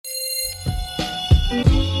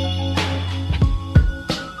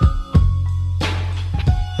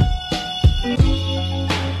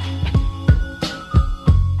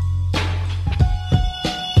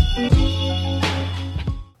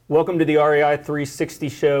Welcome to the REI 360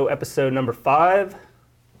 Show, episode number 5.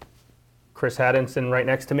 Chris Haddinson right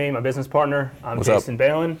next to me, my business partner. I'm What's Jason up?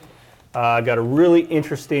 Balin. Got a really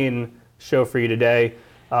interesting show for you today.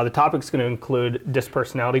 The topic's going to include DISC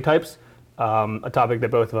personality types, a topic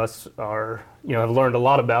that both of us have learned a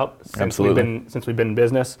lot about since we've been in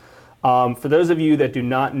business. For those of you that do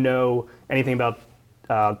not know anything about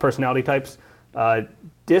personality types,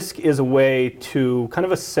 DISC is a way to kind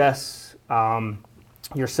of assess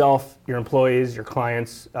yourself, your employees, your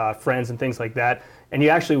clients, friends, and things like that. And you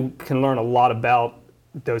actually can learn a lot about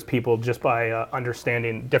those people just by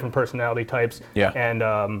understanding different personality types. Yeah. And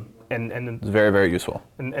It's very, very useful.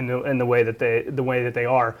 And the way that they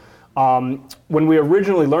are. When we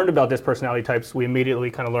originally learned about DISC personality types, we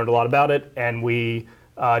immediately kind of learned a lot about it, and we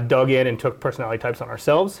dug in and took personality types on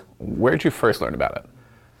ourselves. Where did you first learn about it?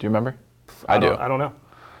 Do you remember? I do. I don't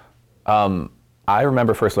know. I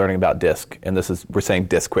remember first learning about DISC, and we're saying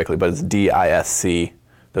DISC quickly, but it's DISC.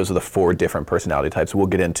 Those are the 4 different personality types. We'll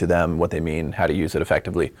get into them, what they mean, how to use it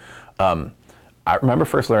effectively. I remember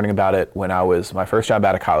first learning about it when I was, my first job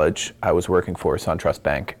out of college, I was working for SunTrust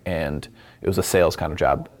Bank, and it was a sales kind of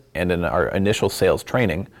job. And in our initial sales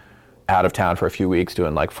training, out of town for a few weeks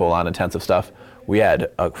doing like full-on intensive stuff, we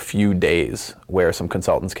had a few days where some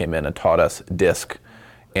consultants came in and taught us DISC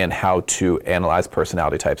and how to analyze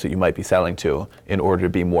personality types that you might be selling to in order to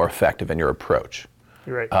be more effective in your approach.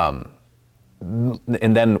 You're right.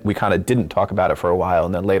 And then we kind of didn't talk about it for a while,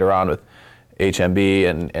 and then later on with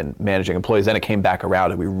HMB and managing employees, then it came back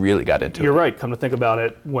around and we really got into it. You're right. Come to think about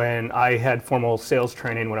it, when I had formal sales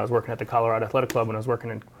training when I was working at the Colorado Athletic Club, when I was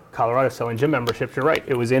working in Colorado selling gym memberships, you're right.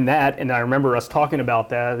 It was in that, and I remember us talking about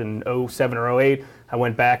that in 07 or 08. I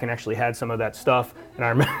went back and actually had some of that stuff, and I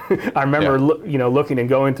remember looking and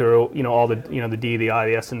going through all the the D, the I,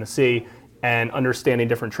 the S, and the C, and understanding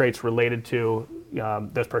different traits related to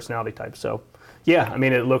those personality types. So, yeah, I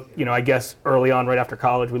mean, it looked, I guess early on, right after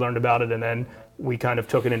college, we learned about it, and then we kind of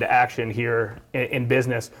took it into action here in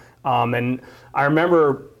business. And I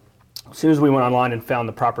remember as soon as we went online and found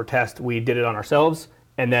the proper test, we did it on ourselves,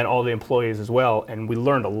 and then all the employees as well. And we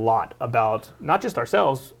learned a lot about not just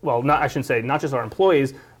ourselves, I shouldn't say not just our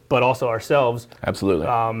employees, but also ourselves. Absolutely.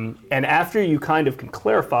 And after you kind of can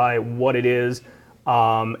clarify what it is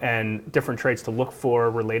and different traits to look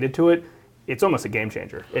for related to it, it's almost a game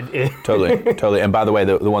changer. Totally. And by the way,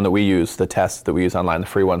 the one that we use, the test that we use online, the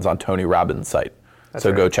free one's on Tony Robbins' site. That's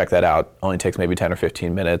so right. Go check that out. Only takes maybe 10 or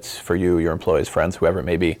 15 minutes for you, your employees, friends, whoever it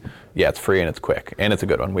may be. Yeah, it's free and it's quick. And it's a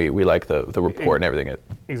good one. We like the report and everything it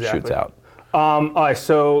shoots out. All right,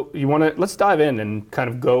 so let's dive in and kind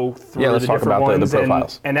of go through the different ones. Yeah, let's talk about the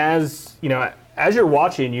profiles. And as you're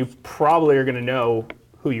watching, you probably are going to know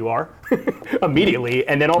who you are immediately.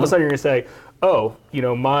 And then all of a sudden you're going to say, oh,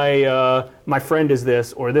 my friend is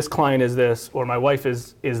this, or this client is this, or my wife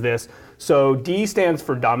is this. So D stands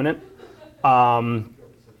for dominant.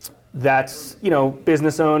 That's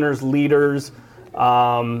business owners, leaders.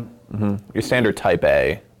 Your standard type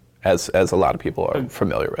A, as a lot of people are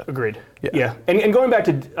familiar with. Agreed. Yeah. And going back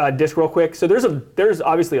to DISC real quick, so there's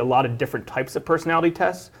obviously a lot of different types of personality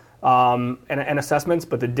tests and assessments,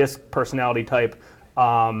 but the DISC personality type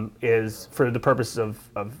is, for the purposes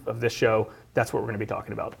of this show, that's what we're going to be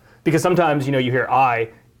talking about. Because sometimes you hear I,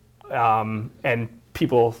 and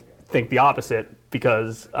people think the opposite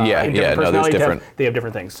because in different personality tests they have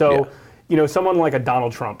different things. So someone like a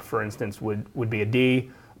Donald Trump, for instance, would be a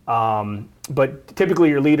D. But typically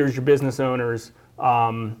your leaders, your business owners,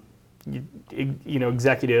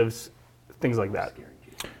 executives, things like that.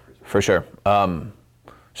 For sure.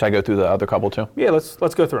 Should I go through the other couple too? Yeah, let's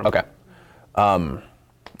go through them. Okay.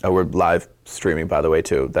 We're live streaming, by the way,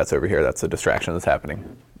 too. That's over here. That's a distraction that's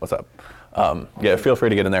happening. What's up? Yeah, feel free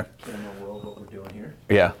to get in there. What we're doing here.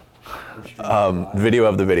 Yeah. Video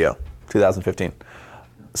of the video, 2015.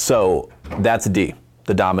 So that's D,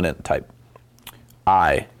 the dominant type.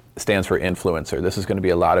 I stands for influencer. This is going to be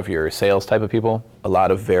a lot of your sales type of people, a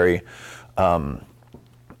lot of very,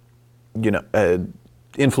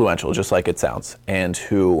 influential, just like it sounds, and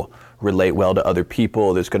who relate well to other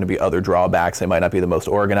people. There's going to be other drawbacks. They might not be the most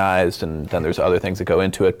organized, and then there's other things that go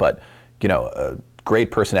into it, but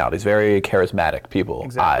great personalities, very charismatic people.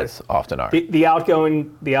 Exactly. Eyes often are. The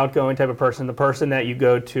outgoing type of person, the person that you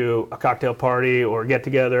go to a cocktail party or get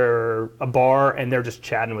together or a bar and they're just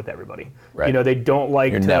chatting with everybody. Right. They don't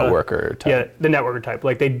like your networker type. Yeah, the networker type.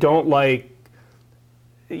 Like they don't like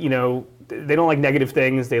negative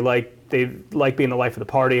things. They like being the life of the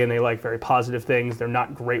party, and they like very positive things. They're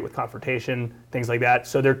not great with confrontation, things like that.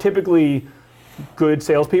 So they're typically good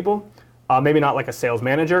salespeople. Maybe not like a sales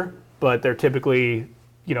manager, but they're typically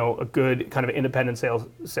a good kind of independent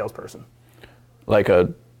salesperson. Like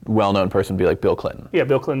a well-known person would be like Bill Clinton. Yeah,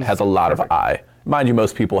 Bill Clinton has a lot of I. Mind you,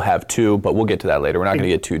 most people have two, but we'll get to that later. We're not going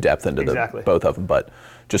to get too depth into both of them, but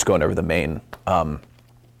just going over the main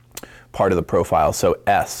part of the profile. So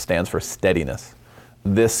S stands for steadiness.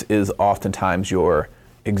 This is oftentimes your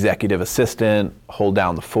executive assistant, hold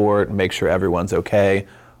down the fort, make sure everyone's okay,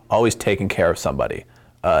 always taking care of somebody.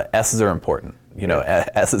 S's are important.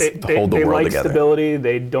 S's hold the world together. They like stability.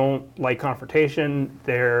 They don't like confrontation.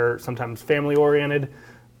 They're sometimes family oriented.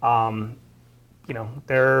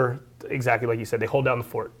 They're exactly like you said. They hold down the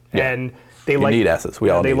fort, and they need S's. We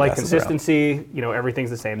all need S's. They like consistency. Everything's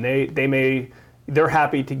the same. They're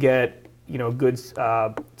happy to get good,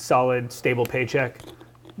 solid, stable paycheck.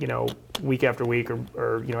 Week after week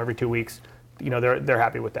or every 2 weeks. They're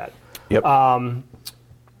happy with that. Yep.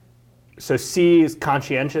 So C is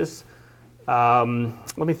conscientious. Let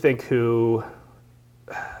me think who.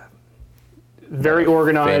 Very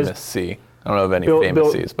organized. Famous C. I don't know of any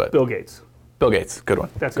famous C's, but Bill Gates. Bill Gates, good one.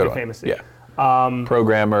 That's a good famous C. Yeah.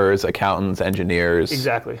 Programmers, accountants, engineers.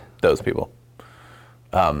 Exactly. Those people.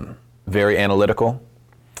 Very analytical.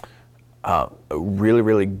 Really,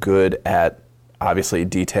 really good at obviously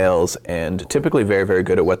details, and typically very, very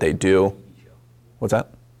good at what they do. What's that?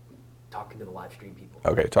 Talking to the live stream people.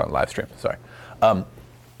 Okay, talking live stream. Sorry.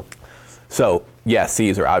 So yeah,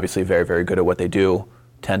 C's are obviously very, very good at what they do.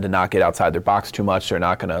 Tend to not get outside their box too much. They're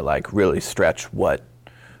not going to really stretch what.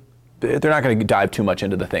 They're not going to dive too much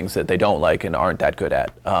into the things that they don't like and aren't that good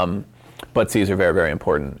at. But C's are very, very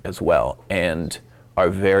important as well, and are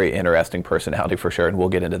very interesting personality for sure. And we'll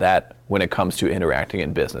get into that when it comes to interacting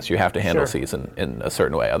in business. You have to handle C's in a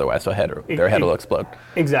certain way, otherwise their head will explode.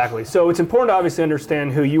 Exactly. So it's important to obviously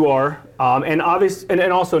understand who you are, and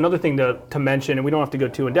also another thing to mention, and we don't have to go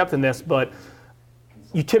too in depth in this, but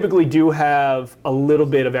you typically do have a little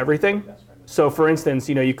bit of everything. So for instance,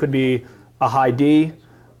 you could be a high D,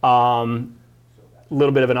 a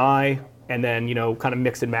little bit of an I, and then kind of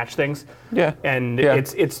mix and match things. Yeah. And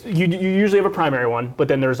it's you usually have a primary one, but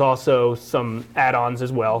then there's also some add-ons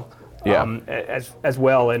as well. Yeah. As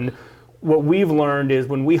well. And what we've learned is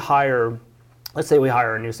when we hire, let's say we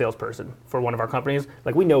hire a new salesperson for one of our companies,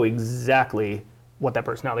 we know exactly what that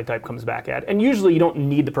personality type comes back at. And usually you don't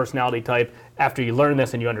need the personality type afto you learn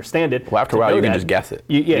this and you understand it. Well, after a while you can just guess it.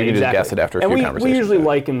 You can just guess it after a few conversations. We usually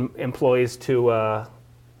like employees to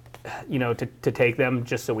to take them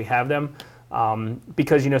just so we have them,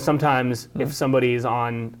 because sometimes if somebody's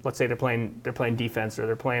on, let's say they're playing defense, or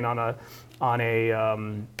they're playing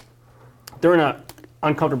they're in a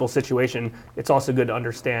uncomfortable situation, it's also good to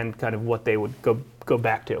understand kind of what they would go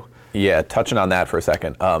back to. Yeah, touching on that for a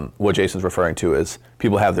second, what Jason's referring to is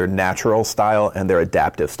people have their natural style and their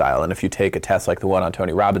adaptive style, and if you take a test like the one on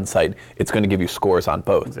Tony Robbins' site, it's going to give you scores on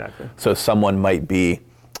both. Exactly. So someone might be,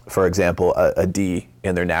 for example, a D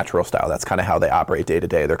in their natural style. That's kind of how they operate day to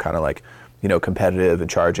day. They're kind of competitive and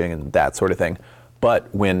charging and that sort of thing.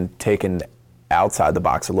 But when taken outside the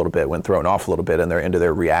box a little bit, when thrown off a little bit and they're into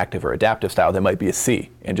their reactive or adaptive style, they might be a C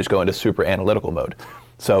and just go into super analytical mode.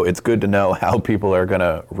 So it's good to know how people are going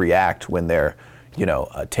to react when they're,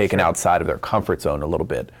 taken outside of their comfort zone a little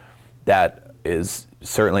bit. That is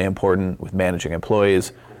certainly important with managing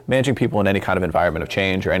employees, managing people in any kind of environment of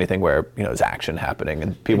change or anything where there's action happening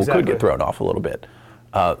and people could get thrown off a little bit.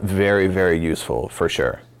 Very, very useful for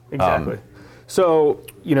sure. Exactly. So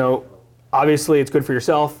obviously it's good for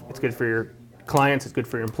yourself, it's good for your clients, it's good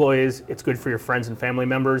for your employees, it's good for your friends and family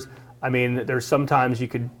members. I mean, there's sometimes you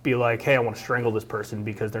could be like, hey, I want to strangle this person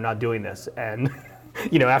because they're not doing this, and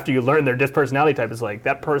after you learn their personality type, it's like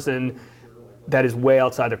that person that is way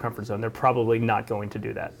outside their comfort zone, they're probably not going to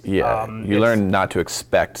do that. Yeah, you learn not to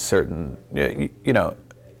expect certain, you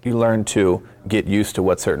learn to get used to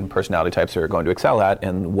what certain personality types are going to excel at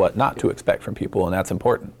and what not to expect from people, and that's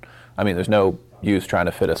important. I mean, there's no use trying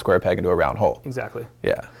to fit a square peg into a round hole. Exactly.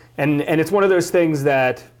 Yeah. And it's one of those things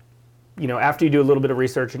that, after you do a little bit of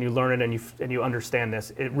research and you learn it and you understand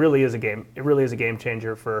this, it really is a game. It really is a game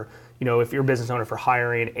changer for, if you're a business owner, for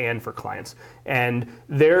hiring and for clients. And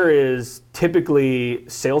there is typically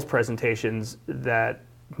sales presentations that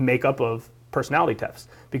make up of personality tests.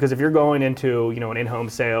 Because if you're going into, an in-home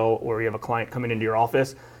sale or you have a client coming into your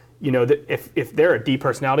office, that if they're a D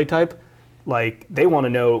personality type, they want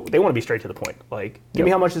to be straight to the point. Give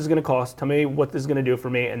me how much this is going to cost, tell me what this is going to do for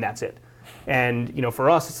me, and that's it. And for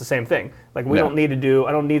us, it's the same thing. I don't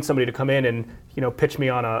need somebody to come in and pitch me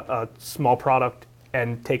on a small product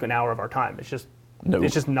and take an hour of our time. It's just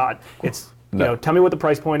not. Tell me what the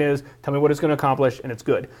price point is, tell me what it's going to accomplish, and it's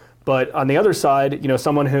good. But on the other side,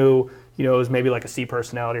 someone who is maybe like a C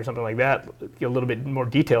personality or something like that, a little bit more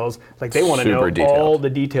details. Like they want to Super know detailed. all the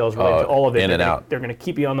details related to all of it. In and out. They're going to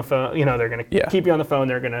keep you on the phone. They're going to Yeah. keep you on the phone.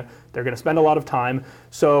 They're going to spend a lot of time.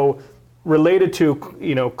 So related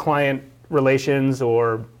to client relations,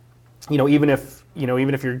 or even if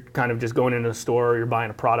you're kind of just going into the store or you're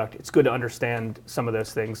buying a product, it's good to understand some of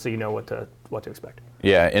those things so you know what to expect.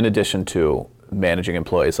 Yeah, in addition to managing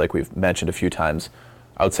employees, like we've mentioned a few times,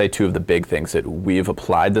 I would say two of the big things that we've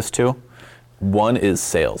applied this to. One is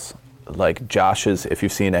sales. Like Josh's, if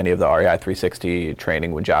you've seen any of the REI 360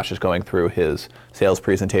 training, when Josh is going through his sales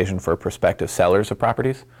presentation for prospective sellers of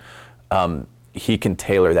properties, he can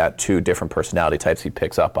tailor that to different personality types he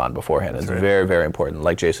picks up on beforehand. It's very, very important.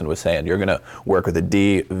 Like Jason was saying, you're going to work with a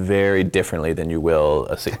D very differently than you will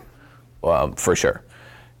a C, for sure.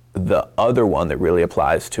 The other one that really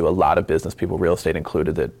applies to a lot of business people, real estate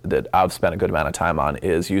included, that I've spent a good amount of time on,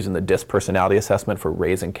 is using the DISC personality assessment for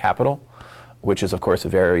raising capital, which is, of course, a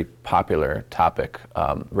very popular topic,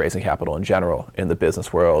 raising capital in general in the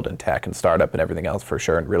business world and tech and startup and everything else, for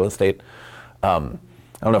sure, in real estate.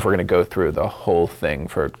 I don't know if we're going to go through the whole thing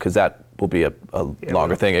because that will be a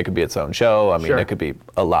longer thing. It could be its own show. I mean, It could be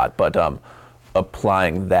a lot. But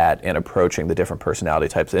applying that and approaching the different personality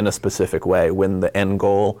types in a specific way when the end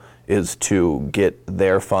goal is to get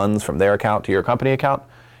their funds from their account to your company account,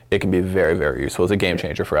 it can be very, very useful. It was a game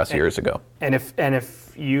changer for us years ago. And if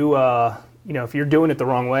you, if you're doing it the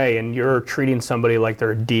wrong way and you're treating somebody like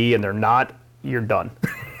they're a D and they're not, you're done.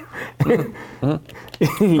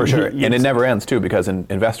 For sure. And it never ends, too, because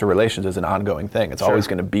investor relations is an ongoing thing. It's always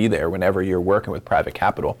going to be there whenever you're working with private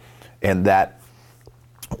capital. And that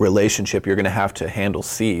relationship, you're going to have to handle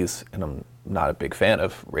Cs. And I'm not a big fan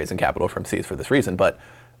of raising capital from Cs for this reason, but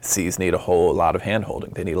Cs need a whole lot of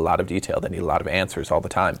hand-holding. They need a lot of detail. They need a lot of answers all the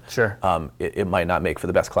time. Sure. It might not make for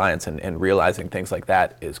the best clients. And realizing things like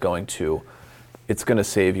that is going to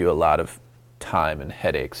save you a lot of time and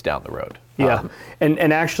headaches down the road. Yeah,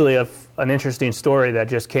 and actually an interesting story that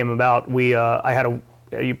just came about. You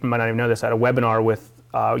might not even know this, I had a webinar with,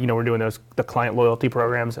 we're doing the client loyalty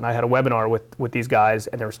programs, and I had a webinar with these guys,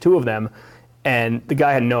 and there was two of them, and the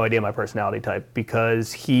guy had no idea my personality type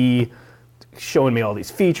because he showing me all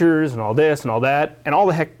these features and all this and all that, and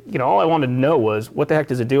all I wanted to know was what the heck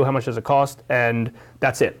does it do, how much does it cost, and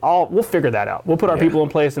that's it. We'll figure that out. We'll put our people in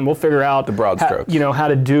place and we'll figure out the broad strokes. How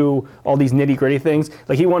to do all these nitty gritty things.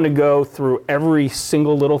 Like he wanted to go through every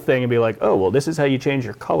single little thing and be like, oh, well, this is how you change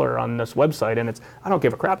your color on this website, and I don't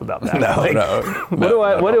give a crap about that.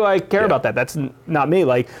 What do I care about that? That's not me.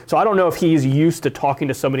 So I don't know if he's used to talking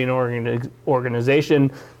to somebody in an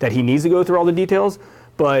organization that he needs to go through all the details,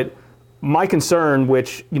 but my concern,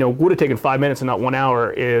 which would have taken 5 minutes and not 1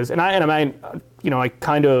 hour, is, I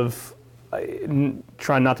kind of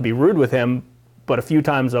try not to be rude with him, but a few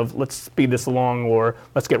times of let's speed this along or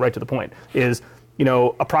let's get right to the point, is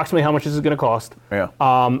approximately how much is it going to cost? Yeah.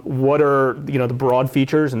 What are the broad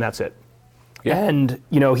features, and that's it. Yeah. And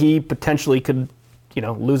he potentially could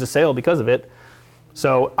lose a sale because of it.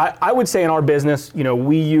 So I would say in our business,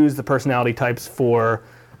 we use the personality types for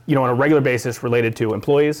on a regular basis related to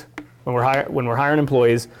employees. When we're hiring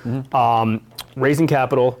employees, raising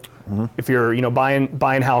capital, if you're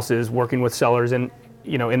buying houses, working with sellers in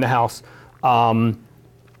the house, I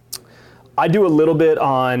do a little bit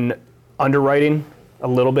on underwriting,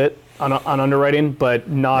 on underwriting, but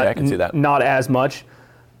not I can see that. Not as much.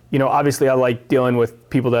 Obviously I like dealing with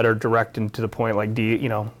people that are direct and to the point, like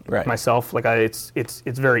myself. Like it's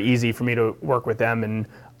very easy for me to work with them, and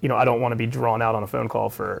I don't want to be drawn out on a phone call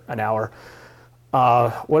for an hour.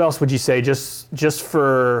 What else would you say, just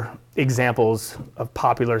for examples of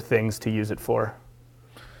popular things to use it for,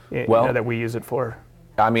 that we use it for?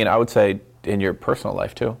 I mean, I would say in your personal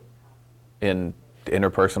life too, in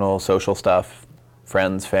interpersonal, social stuff,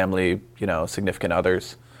 friends, family, significant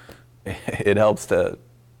others. It helps to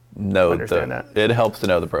know it helps to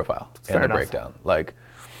know the profile and the breakdown. Like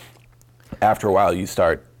after a while, you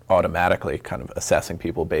start automatically kind of assessing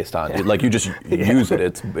people based on like you just use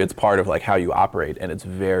it. It's part of like how you operate, and it's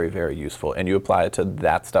very, very useful, and you apply it to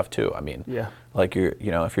that stuff too. I mean, like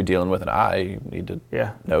if you're dealing with an I, you need to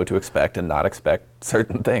know to expect and not expect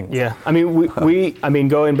certain things. Yeah, I mean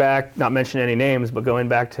going back, not mentioning any names, but going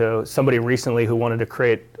back to somebody recently who wanted to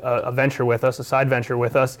create a venture with us, a side venture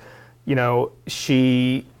with us.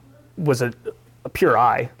 She was a pure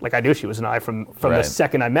I. Like I knew she was an I from the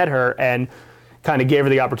second I met her, and kind of gave her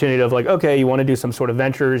the opportunity of like, okay, you want to do some sort of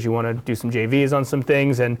ventures, you want to do some JVs on some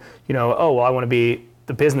things, and I want to be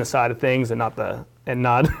the business side of things and not the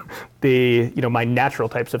my natural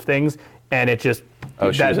types of things, and it just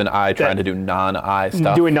she was an I trying to do non-I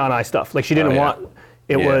stuff. Doing non-I stuff. Like she didn't want.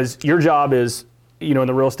 It Yeah. was your job is, in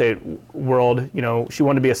the real estate world, she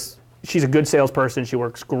wanted to be she's a good salesperson. She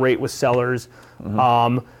works great with sellers,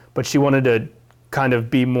 but she wanted to kind of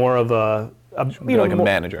be more of a like a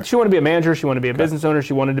manager. She wanted to be a manager. She wanted to be a business owner.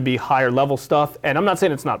 She wanted to be higher level stuff. And I'm not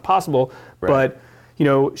saying it's not possible, Right.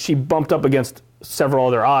 but she bumped up against several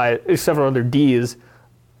other D's,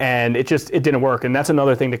 and it didn't work. And that's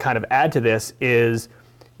another thing to kind of add to this is,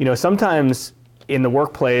 sometimes in the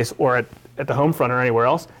workplace or at the home front or anywhere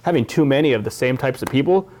else, having too many of the same types of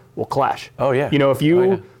people will clash. Oh, yeah. If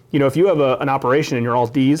you have an operation and you're all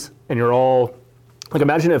D's and you're all, like,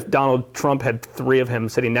 imagine if Donald Trump had 3 of him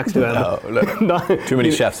sitting next to him. No. Too many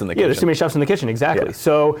chefs in the kitchen. Yeah, there's too many chefs in the kitchen, exactly. Yeah.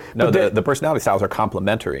 So No, the personality styles are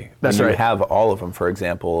complementary. That's when right. you have all of them, for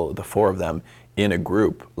example, the 4 of them in a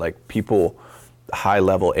group, like people,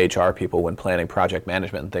 high-level HR people, when planning project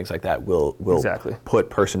management and things like that, will Exactly. put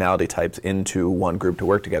personality types into one group to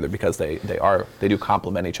work together because they do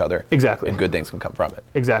complement each other. Exactly. And good things can come from it.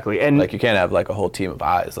 Exactly. And Like you can't have like a whole team of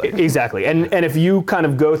eyes. Like exactly. And if you kind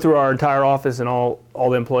of go through our entire office and all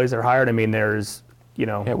the employees that are hired, I mean, there's,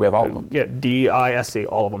 Yeah, we have all of them. Yeah, DISC,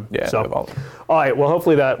 all of them. Yeah, so, we have all of them. All right. Well,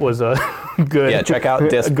 hopefully that was a good. Yeah, check out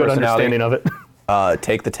DISC a good personality. understanding of it.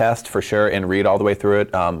 Take the test for sure and read all the way through it.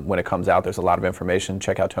 When it comes out, there's a lot of information.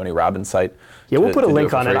 Check out Tony Robbins' site. Yeah, we'll put a to do link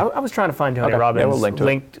for on it. free. I was trying to find Tony Okay. Robbins. Yeah, we'll link to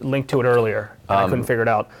it. Linked to it earlier, and I couldn't figure it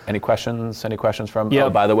out. Any questions? Any questions from? Yeah. Oh,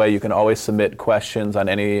 by the way, you can always submit questions on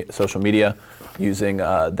any social media using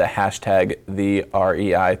the hashtag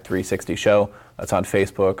 #TheREI360 Show. That's on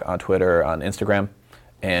Facebook, on Twitter, on Instagram.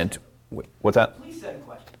 And what's that? Please send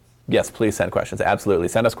questions. Yes, please send questions. Absolutely.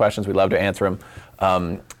 Send us questions. We'd love to answer them.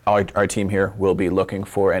 Our team here will be looking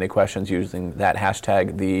for any questions using that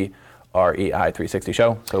hashtag, #TheREI360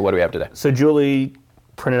 Show. So what do we have today? So Julie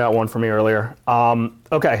printed out one for me earlier.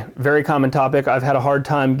 Okay, very common topic. I've had a hard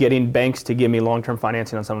time getting banks to give me long-term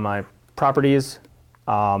financing on some of my properties.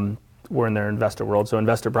 We're in their investor world, so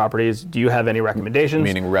investor properties. Do you have any recommendations?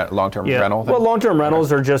 Meaning long-term Yeah. rental? Well, long-term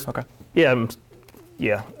rentals are just, Okay. yeah.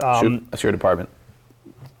 Shoot, that's your department.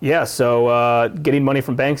 Yeah, so getting money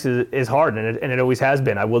from banks is hard, and it always has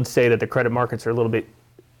been. I would say that the credit markets are a little bit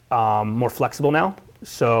more flexible now.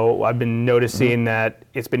 So I've been noticing that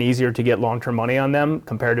it's been easier to get long-term money on them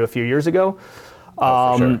compared to a few years ago.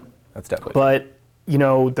 For sure. That's definitely.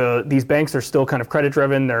 But these banks are still kind of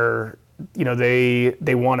credit-driven.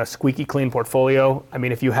 They want a squeaky clean portfolio. I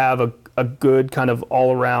mean, if you have a good kind of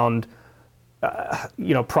all-around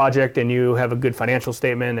project and you have a good financial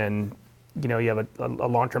statement and you have a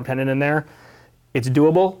long-term tenant in there, it's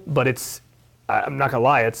doable, but I'm not gonna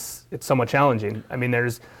lie, it's somewhat challenging. I mean,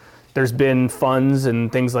 there's been funds and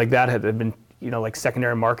things like that have been, like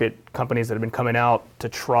secondary market companies that have been coming out to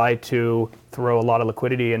try to throw a lot of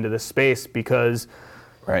liquidity into this space because,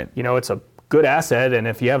 right. it's a good asset, and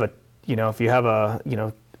if you have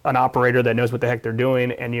an operator that knows what the heck they're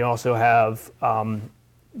doing, and you also have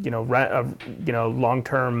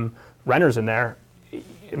long-term renters in there,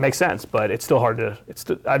 it makes sense, but it's still hard to.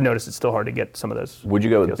 I've noticed it's still hard to get some of those. Would you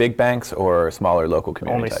go with deals. big banks or smaller local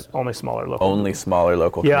community type? Only smaller local. Only smaller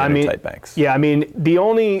local community type banks. Yeah, I mean the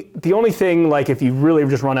only thing, like, if you really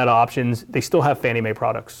just run out of options, they still have Fannie Mae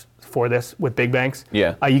products for this with big banks.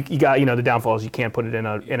 Yeah. You got the downfall is you can't put it in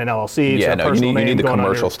an LLC. Yeah, no, you need the going on your-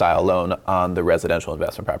 commercial style loan on the residential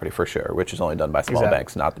investment property for sure, which is only done by small Exactly.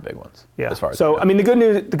 banks, not the big ones. Yeah. As far as So I I know. mean,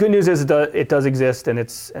 the good news is it does exist, and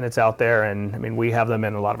it's out there, and I mean we have them,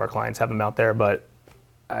 and a lot of our clients have them out there. But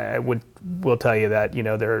I will tell you that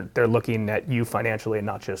they're looking at you financially and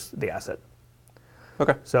not just the asset.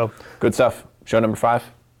 Okay. So Good stuff. Show number 5.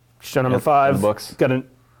 show number In 5. the books.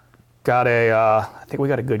 Got a. I think we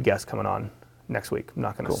got a good guest coming on next week. I'm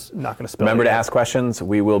not gonna spill. Remember it to yet. ask questions.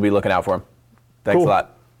 We will be looking out for them. Thanks Cool. a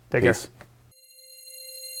lot. Take care. Peace.